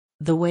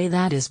The way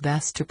that is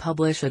best to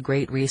publish a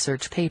great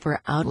research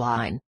paper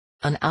outline.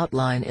 An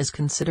outline is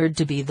considered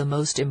to be the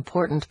most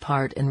important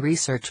part in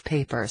research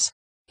papers.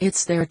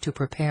 It's there to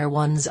prepare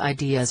one's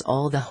ideas,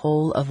 the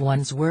whole of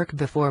one's work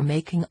before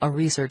making a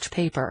research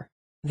paper.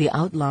 The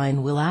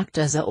outline will act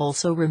as a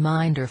also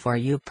reminder for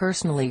you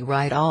personally.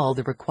 Write all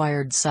the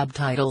required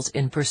subtitles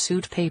in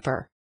pursuit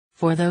paper.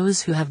 For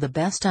those who have the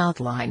best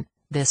outline,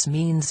 this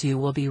means you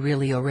will be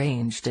really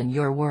arranged in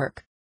your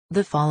work.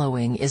 The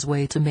following is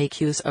way to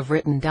make use of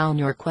written down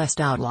your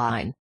quest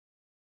outline.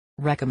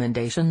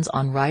 Recommendations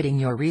on writing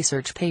your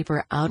research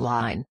paper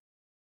outline.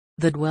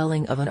 The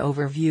dwelling of an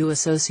overview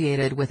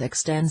associated with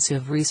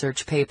extensive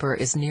research paper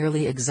is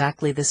nearly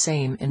exactly the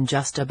same in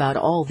just about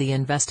all the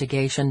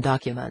investigation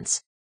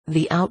documents.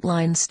 The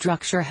outline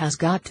structure has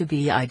got to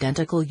be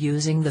identical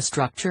using the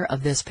structure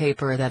of this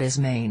paper that is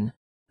main.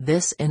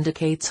 This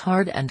indicates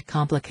hard and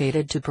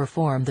complicated to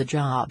perform the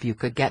job. You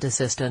could get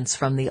assistance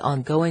from the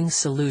ongoing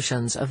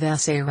solutions of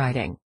essay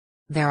writing.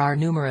 There are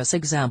numerous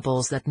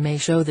examples that may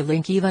show the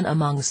link even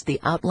amongst the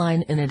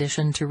outline in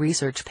addition to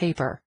research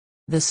paper.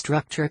 The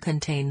structure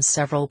contains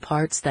several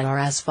parts that are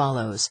as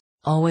follows.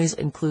 Always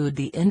include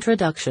the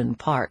introduction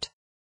part.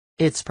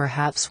 It's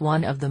perhaps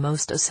one of the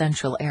most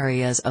essential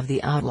areas of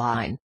the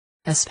outline.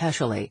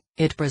 Especially,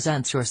 it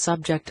presents your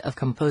subject of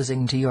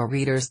composing to your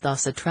readers,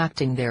 thus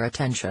attracting their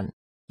attention.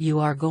 You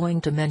are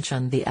going to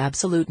mention the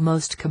absolute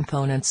most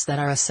components that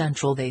are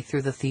essential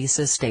through the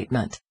thesis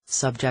statement,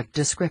 subject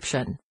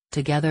description,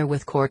 together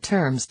with core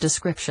terms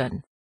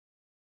description.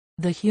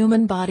 The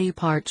human body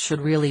part should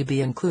really be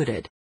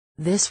included.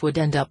 This would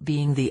end up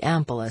being the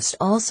amplest.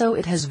 Also,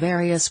 it has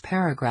various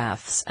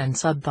paragraphs and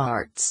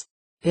subparts.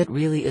 It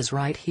really is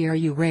right here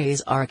you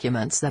raise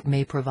arguments that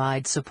may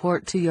provide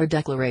support to your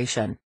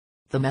declaration.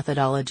 The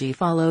methodology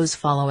follows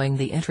following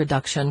the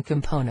introduction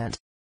component.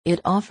 It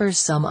offers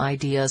some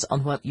ideas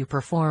on what you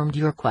performed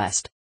your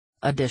quest.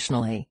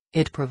 Additionally,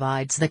 it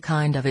provides the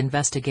kind of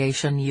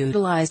investigation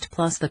utilized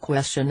plus the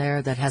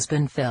questionnaire that has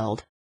been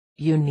filled.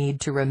 You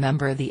need to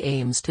remember the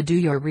aims to do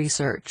your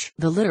research.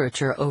 The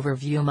literature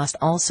overview must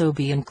also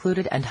be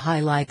included and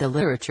highlight the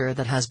literature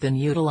that has been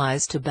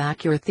utilized to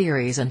back your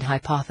theories and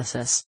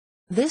hypothesis.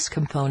 This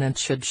component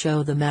should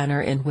show the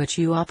manner in which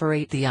you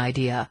operate the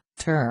idea,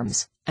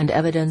 terms, and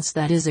evidence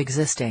that is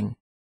existing.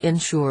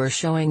 Ensure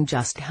showing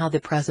just how the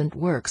present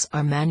works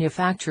are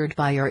manufactured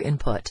by your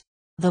input.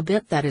 The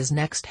bit that is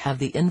next have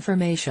the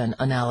information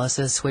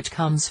analysis which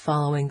comes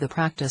following the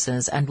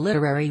practices and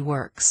literary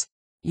works.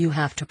 You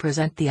have to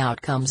present the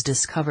outcomes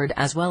discovered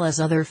as well as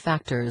other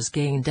factors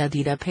gained at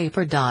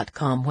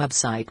editapaper.com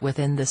website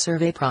within the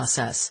survey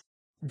process.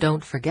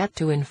 Don't forget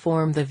to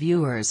inform the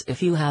viewers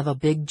if you have a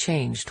big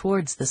change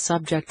towards the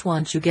subject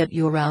once you get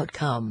your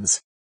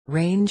outcomes.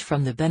 Range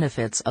from the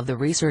benefits of the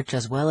research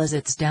as well as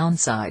its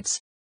downsides.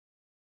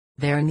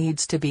 There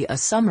needs to be a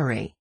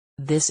summary.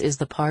 This is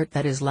the part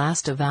that is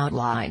last of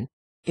outline.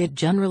 It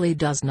generally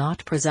does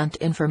not present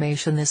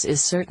information. This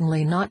is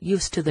certainly not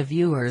used to the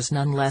viewers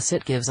unless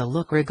it gives a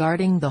look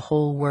regarding the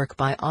whole work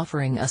by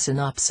offering a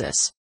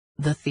synopsis.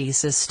 The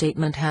thesis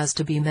statement has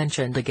to be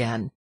mentioned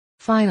again.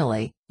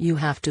 Finally, you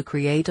have to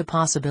create a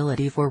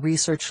possibility for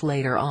research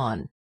later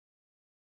on.